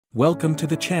Welcome to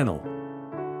the channel.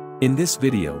 In this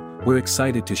video, we're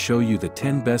excited to show you the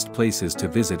 10 best places to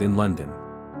visit in London.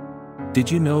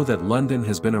 Did you know that London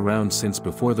has been around since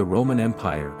before the Roman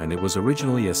Empire and it was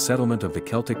originally a settlement of the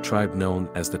Celtic tribe known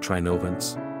as the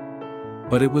Trinovans?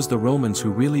 But it was the Romans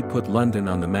who really put London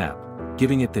on the map,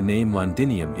 giving it the name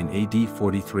Londinium in AD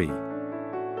 43.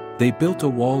 They built a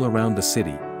wall around the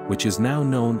city, which is now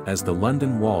known as the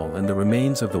London Wall, and the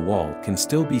remains of the wall can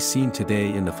still be seen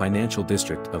today in the financial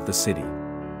district of the city.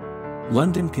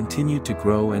 London continued to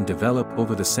grow and develop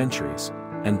over the centuries,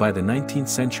 and by the 19th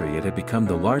century it had become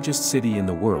the largest city in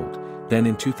the world. Then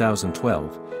in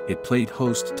 2012, it played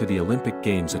host to the Olympic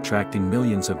Games, attracting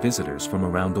millions of visitors from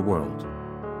around the world.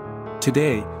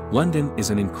 Today, London is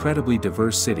an incredibly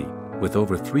diverse city, with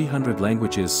over 300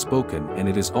 languages spoken, and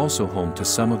it is also home to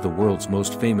some of the world's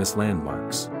most famous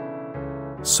landmarks.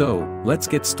 So, let's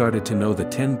get started to know the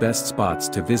 10 best spots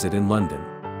to visit in London.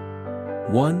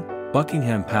 1.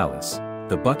 Buckingham Palace.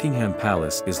 The Buckingham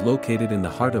Palace is located in the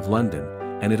heart of London,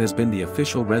 and it has been the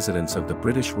official residence of the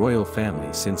British royal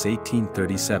family since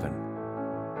 1837.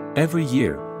 Every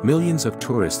year, millions of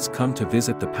tourists come to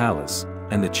visit the palace,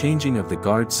 and the changing of the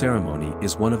guard ceremony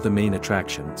is one of the main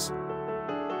attractions.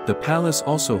 The palace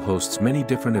also hosts many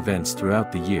different events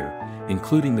throughout the year,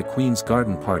 including the Queen's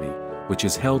Garden Party, which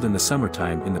is held in the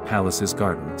summertime in the palace's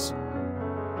gardens.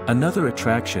 Another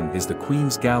attraction is the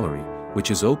Queen's Gallery,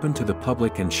 which is open to the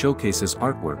public and showcases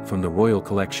artwork from the royal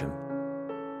collection.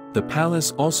 The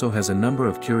palace also has a number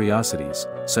of curiosities,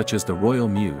 such as the Royal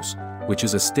Mews, which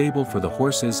is a stable for the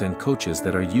horses and coaches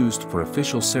that are used for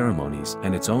official ceremonies,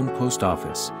 and its own post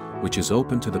office, which is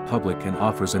open to the public and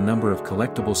offers a number of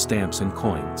collectible stamps and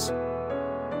coins.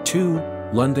 2.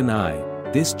 London Eye.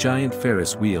 This giant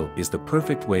Ferris wheel is the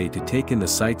perfect way to take in the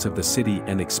sights of the city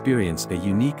and experience a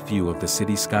unique view of the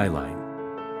city skyline.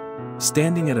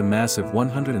 Standing at a massive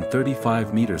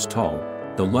 135 meters tall,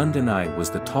 the London Eye was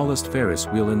the tallest Ferris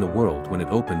wheel in the world when it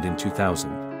opened in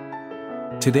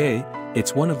 2000. Today,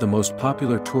 it's one of the most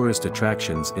popular tourist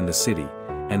attractions in the city,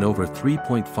 and over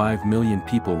 3.5 million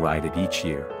people ride it each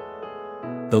year.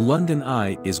 The London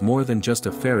Eye is more than just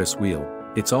a Ferris wheel,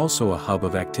 it's also a hub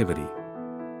of activity.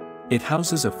 It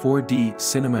houses a 4D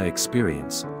cinema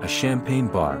experience, a champagne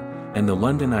bar, and the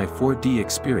London Eye 4D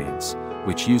experience,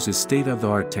 which uses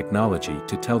state-of-the-art technology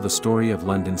to tell the story of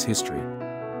London's history.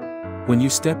 When you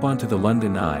step onto the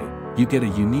London Eye, you get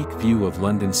a unique view of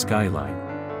London's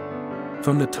skyline.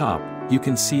 From the top, you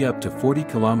can see up to 40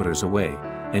 kilometers away,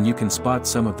 and you can spot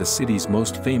some of the city's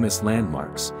most famous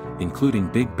landmarks, including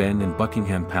Big Ben and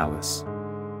Buckingham Palace.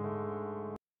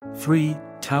 3.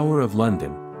 Tower of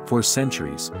London. For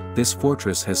centuries, this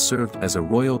fortress has served as a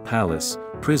royal palace,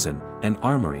 prison, and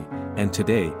armory, and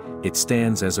today, it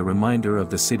stands as a reminder of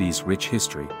the city's rich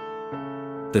history.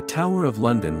 The Tower of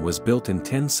London was built in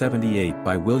 1078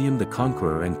 by William the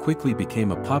Conqueror and quickly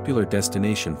became a popular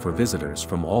destination for visitors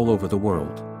from all over the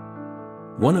world.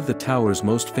 One of the tower's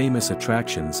most famous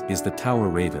attractions is the Tower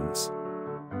Ravens.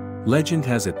 Legend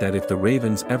has it that if the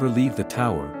ravens ever leave the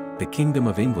tower, the Kingdom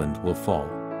of England will fall.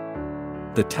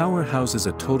 The tower houses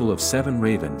a total of 7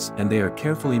 ravens, and they are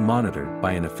carefully monitored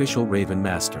by an official raven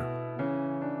master.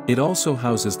 It also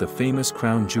houses the famous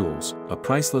crown jewels, a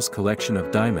priceless collection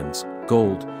of diamonds,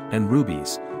 gold, and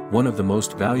rubies, one of the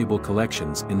most valuable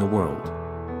collections in the world.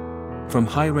 From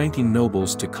high-ranking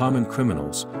nobles to common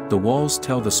criminals, the walls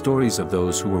tell the stories of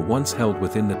those who were once held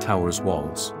within the tower's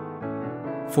walls.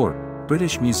 4.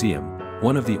 British Museum.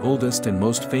 One of the oldest and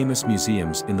most famous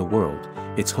museums in the world,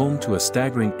 it's home to a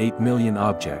staggering 8 million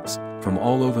objects, from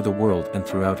all over the world and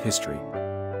throughout history.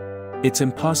 It's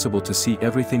impossible to see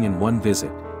everything in one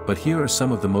visit, but here are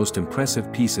some of the most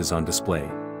impressive pieces on display.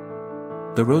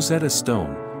 The Rosetta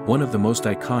Stone, one of the most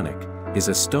iconic, is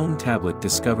a stone tablet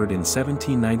discovered in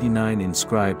 1799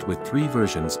 inscribed with 3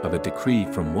 versions of a decree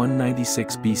from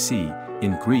 196 BC,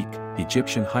 in Greek,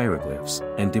 Egyptian hieroglyphs,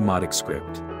 and Demotic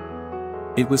script.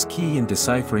 It was key in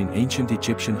deciphering ancient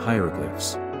Egyptian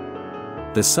hieroglyphs.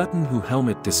 The Sutton Hoo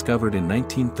helmet discovered in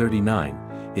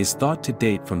 1939 is thought to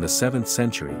date from the 7th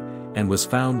century, and was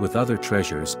found with other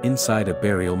treasures inside a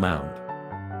burial mound.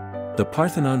 The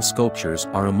Parthenon sculptures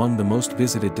are among the most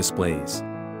visited displays.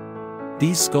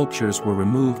 These sculptures were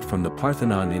removed from the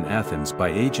Parthenon in Athens by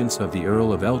agents of the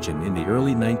Earl of Elgin in the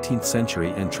early 19th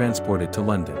century and transported to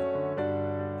London.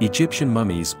 Egyptian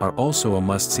mummies are also a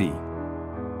must-see.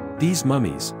 These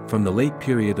mummies, from the late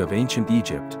period of ancient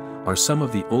Egypt, are some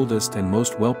of the oldest and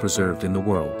most well-preserved in the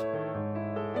world.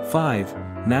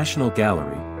 5. National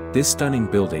Gallery. This stunning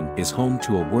building is home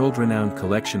to a world-renowned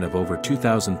collection of over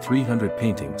 2,300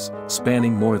 paintings,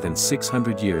 spanning more than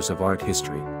 600 years of art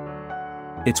history.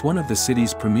 It's one of the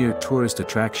city's premier tourist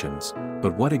attractions,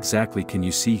 but what exactly can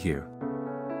you see here?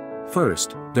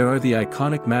 First, there are the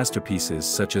iconic masterpieces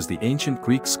such as the ancient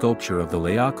Greek sculpture of the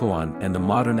Laocoon and the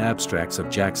modern abstracts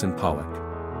of Jackson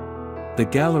Pollock. The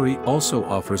gallery also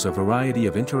offers a variety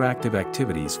of interactive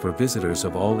activities for visitors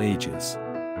of all ages.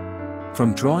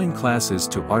 From drawing classes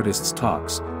to artists'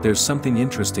 talks, there's something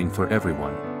interesting for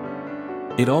everyone.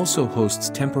 It also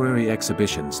hosts temporary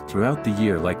exhibitions throughout the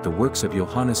year like the works of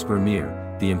Johannes Vermeer,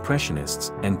 the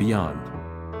Impressionists, and beyond.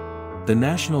 The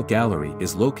National Gallery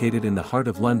is located in the heart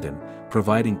of London,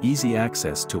 providing easy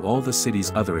access to all the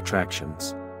city's other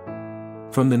attractions.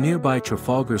 From the nearby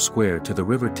Trafalgar Square to the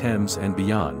River Thames and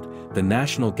beyond, the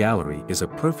National Gallery is a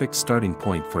perfect starting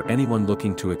point for anyone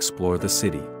looking to explore the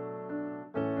city.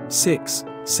 6.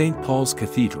 St. Paul's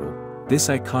Cathedral. This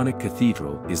iconic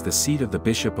cathedral is the seat of the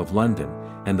Bishop of London,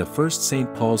 and the first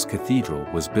St. Paul's Cathedral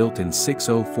was built in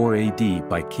 604 AD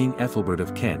by King Ethelbert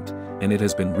of Kent, and it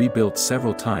has been rebuilt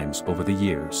several times over the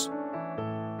years.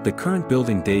 The current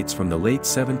building dates from the late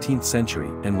 17th century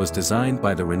and was designed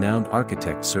by the renowned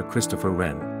architect Sir Christopher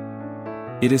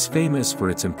Wren. It is famous for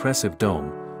its impressive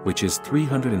dome, which is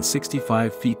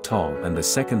 365 feet tall and the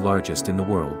second largest in the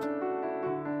world.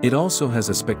 It also has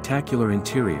a spectacular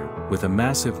interior, with a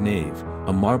massive nave,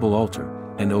 a marble altar,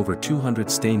 and over 200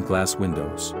 stained glass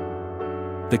windows.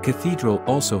 The cathedral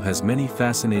also has many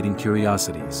fascinating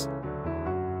curiosities.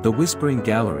 The Whispering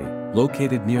Gallery,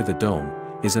 located near the dome,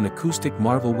 is an acoustic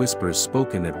marvel. Whispers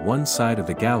spoken at one side of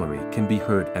the gallery can be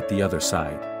heard at the other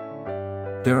side.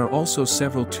 There are also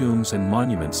several tombs and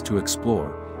monuments to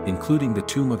explore, including the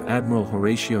tomb of Admiral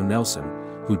Horatio Nelson,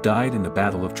 who died in the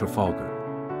Battle of Trafalgar.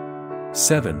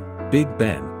 7. Big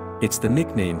Ben. It's the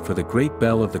nickname for the great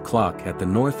bell of the clock at the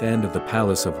north end of the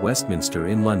Palace of Westminster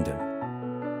in London.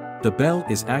 The bell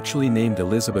is actually named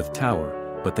Elizabeth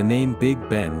Tower, but the name Big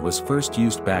Ben was first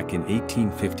used back in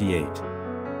 1858.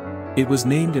 It was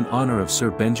named in honor of Sir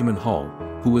Benjamin Hall,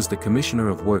 who was the Commissioner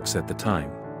of Works at the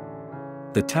time.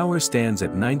 The tower stands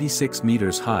at 96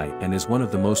 meters high and is one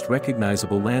of the most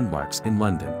recognizable landmarks in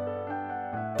London.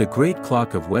 The Great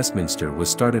Clock of Westminster was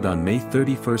started on May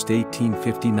 31,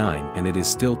 1859, and it is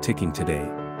still ticking today.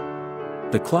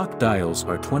 The clock dials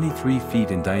are 23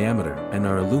 feet in diameter and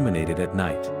are illuminated at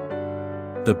night.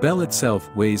 The bell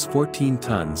itself weighs 14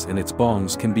 tons and its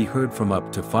bongs can be heard from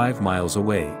up to 5 miles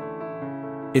away.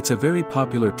 It's a very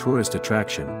popular tourist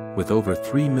attraction, with over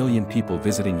 3 million people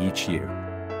visiting each year.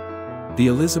 The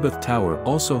Elizabeth Tower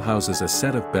also houses a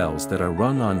set of bells that are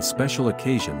rung on special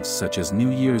occasions such as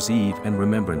New Year's Eve and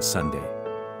Remembrance Sunday.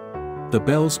 The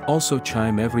bells also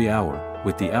chime every hour,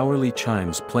 with the hourly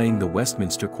chimes playing the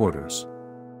Westminster Quarters.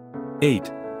 8.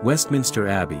 Westminster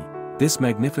Abbey. This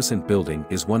magnificent building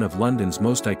is one of London's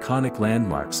most iconic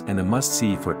landmarks and a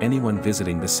must-see for anyone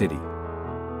visiting the city.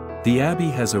 The Abbey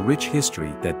has a rich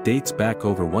history that dates back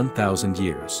over 1,000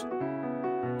 years.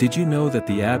 Did you know that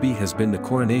the Abbey has been the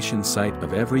coronation site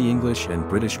of every English and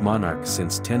British monarch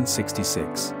since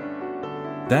 1066?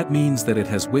 That means that it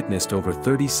has witnessed over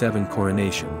 37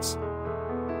 coronations.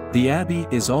 The Abbey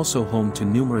is also home to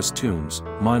numerous tombs,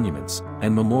 monuments,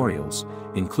 and memorials,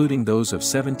 including those of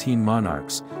 17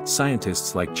 monarchs,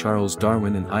 scientists like Charles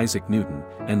Darwin and Isaac Newton,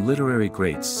 and literary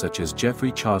greats such as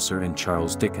Geoffrey Chaucer and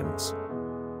Charles Dickens.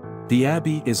 The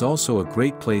Abbey is also a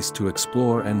great place to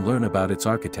explore and learn about its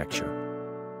architecture.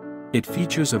 It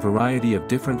features a variety of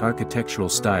different architectural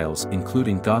styles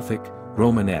including Gothic,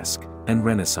 Romanesque, and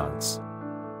Renaissance.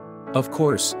 Of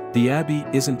course, the Abbey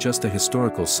isn't just a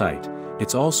historical site,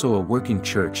 it's also a working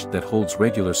church that holds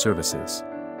regular services.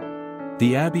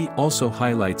 The Abbey also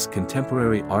highlights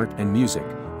contemporary art and music,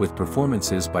 with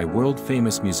performances by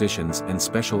world-famous musicians and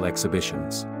special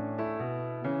exhibitions.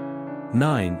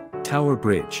 9. Tower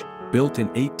Bridge. Built in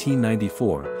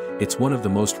 1894, it's one of the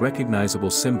most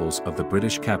recognizable symbols of the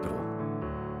British capital.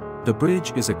 The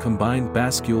bridge is a combined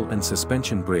bascule and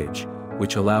suspension bridge,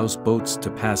 which allows boats to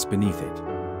pass beneath it.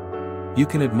 You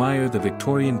can admire the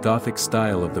Victorian Gothic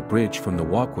style of the bridge from the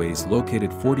walkways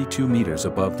located 42 meters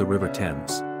above the River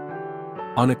Thames.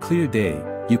 On a clear day,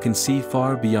 you can see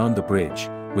far beyond the bridge,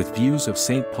 with views of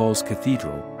St. Paul's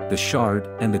Cathedral, the Shard,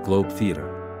 and the Globe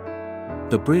Theatre.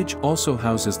 The bridge also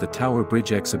houses the Tower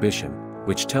Bridge exhibition,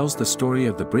 which tells the story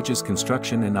of the bridge's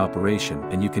construction and operation,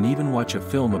 and you can even watch a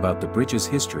film about the bridge's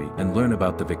history and learn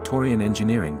about the Victorian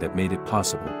engineering that made it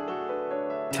possible.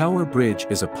 Tower Bridge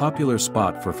is a popular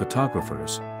spot for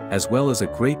photographers, as well as a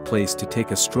great place to take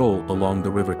a stroll along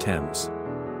the River Thames.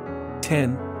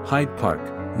 10. Hyde Park.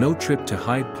 No trip to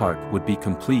Hyde Park would be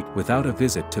complete without a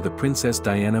visit to the Princess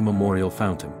Diana Memorial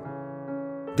Fountain.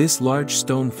 This large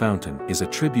stone fountain is a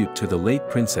tribute to the late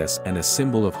princess and a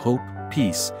symbol of hope,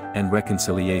 peace, and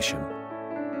reconciliation.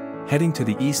 Heading to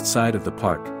the east side of the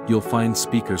park, you'll find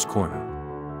Speaker's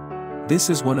Corner. This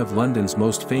is one of London's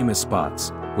most famous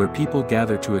spots, where people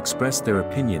gather to express their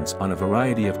opinions on a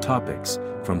variety of topics,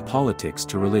 from politics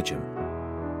to religion.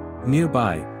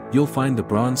 Nearby, you'll find the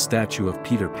bronze statue of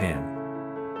Peter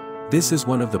Pan. This is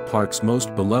one of the park's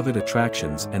most beloved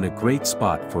attractions and a great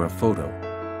spot for a photo.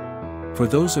 For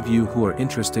those of you who are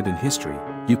interested in history,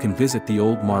 you can visit the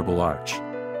Old Marble Arch.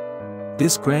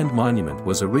 This grand monument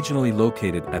was originally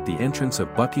located at the entrance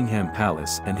of Buckingham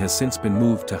Palace and has since been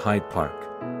moved to Hyde Park.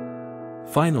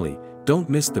 Finally, don't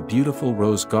miss the beautiful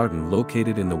rose garden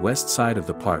located in the west side of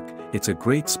the park. It's a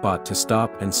great spot to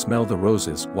stop and smell the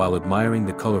roses while admiring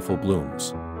the colorful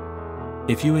blooms.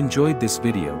 If you enjoyed this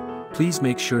video, please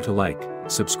make sure to like,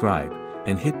 subscribe,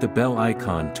 and hit the bell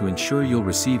icon to ensure you'll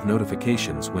receive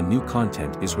notifications when new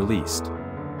content is released.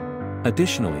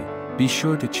 Additionally, be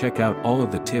sure to check out all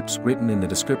of the tips written in the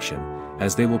description,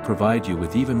 as they will provide you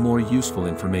with even more useful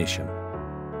information.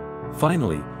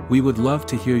 Finally, we would love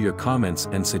to hear your comments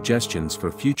and suggestions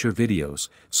for future videos,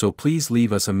 so please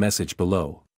leave us a message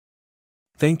below.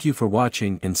 Thank you for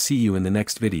watching and see you in the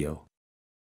next video.